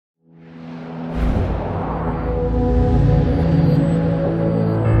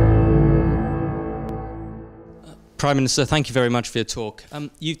Prime Minister, thank you very much for your talk.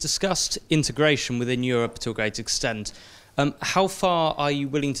 You've discussed integration within Europe to a great extent. How far are you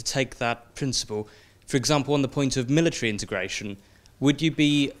willing to take that principle? For example, on the point of military integration, would you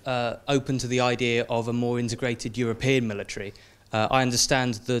be open to the idea of a more integrated European military? I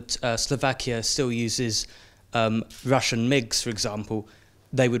understand that Slovakia still uses Russian MiGs, for example.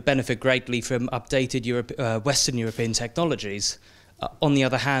 They would benefit greatly from updated Western European technologies. On the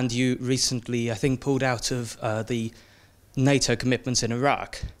other hand, you recently, I think, pulled out of the NATO commitments in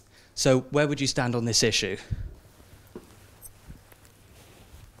Iraq. So where would you stand on this issue?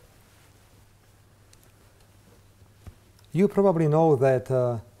 You probably know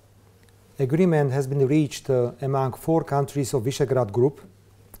that agreement has been reached among 4 countries of Visegrad group,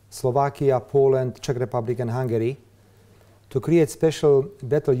 Slovakia, Poland, Czech Republic and Hungary, to create special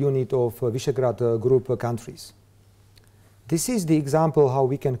battle unit of Visegrad group countries. This is the example how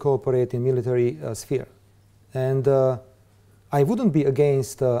we can cooperate in military sphere. And I wouldn't be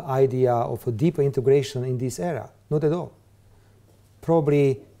against the idea of a deeper integration in this era, not at all.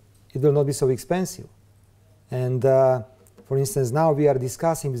 Probably it will not be so expensive. And for instance, now we are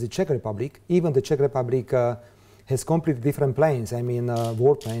discussing with the Czech Republic. Even the Czech Republic has completely different planes, I mean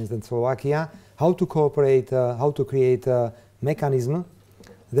war planes than Slovakia, how to cooperate, how to create a mechanism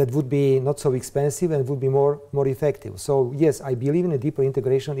that would be not so expensive and would be more effective. So yes, I believe in a deeper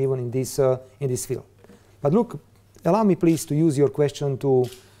integration even in this field. But look, allow me please to use your question to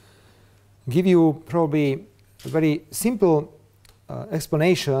give you probably a very simple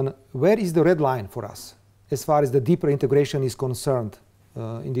explanation. Where is the red line for us as far as the deeper integration is concerned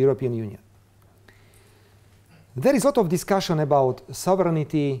in the European Union? There is a lot of discussion about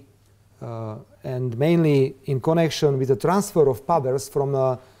sovereignty and mainly in connection with the transfer of powers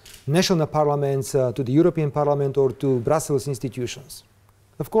from national parliaments to the European Parliament or to Brussels institutions.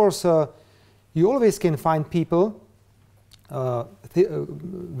 Of course, you always can find people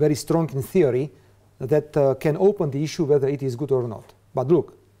very strong in theory that can open the issue whether it is good or not. But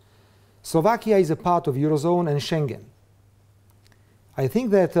look, Slovakia is a part of Eurozone and Schengen. I think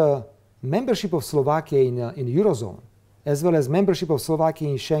that membership of Slovakia in Eurozone as well as membership of Slovakia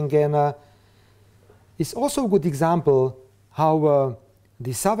in Schengen is also a good example how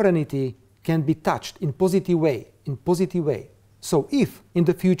the sovereignty can be touched in positive way. So if in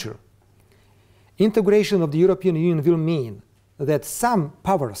the future integration of the European Union will mean that some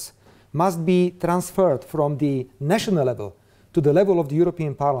powers must be transferred from the national level to the level of the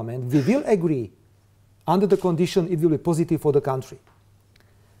European Parliament, we will agree under the condition it will be positive for the country.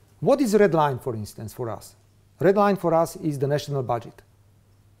 What is red line, for instance, for us? Red line for us is the national budget.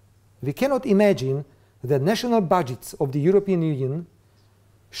 We cannot imagine that national budgets of the European Union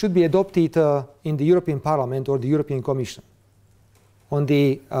should be adopted in the European Parliament or the European Commission.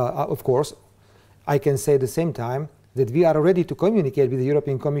 Of course, I can say at the same time that we are ready to communicate with the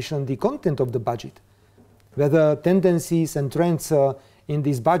European Commission the content of the budget, whether tendencies and trends in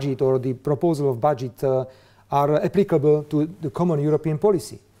this budget or the proposal of budget are applicable to the common European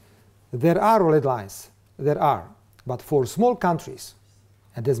policy. There are red lines. There are. But for small countries,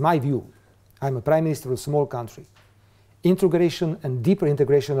 and that's my view, I'm a Prime Minister of a small country, integration and deeper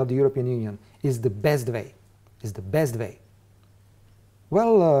integration of the European Union is the best way. Is the best way.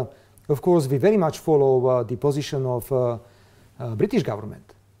 Well, of course, we very much follow the position of British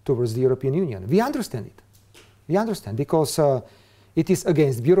government towards the European Union. We understand it. We understand because it is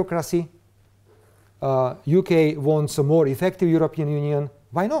against bureaucracy. UK wants a more effective European Union.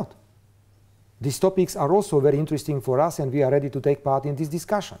 Why not? These topics are also very interesting for us and we are ready to take part in this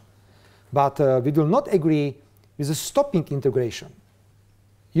discussion. But we will not agree with the stopping integration.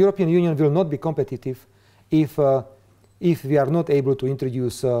 European Union will not be competitive if we are not able to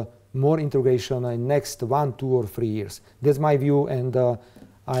introduce more integration in next 1, 2 or 3 years. That's my view and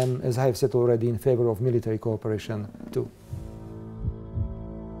I am, as I have said already, in favor of military cooperation too.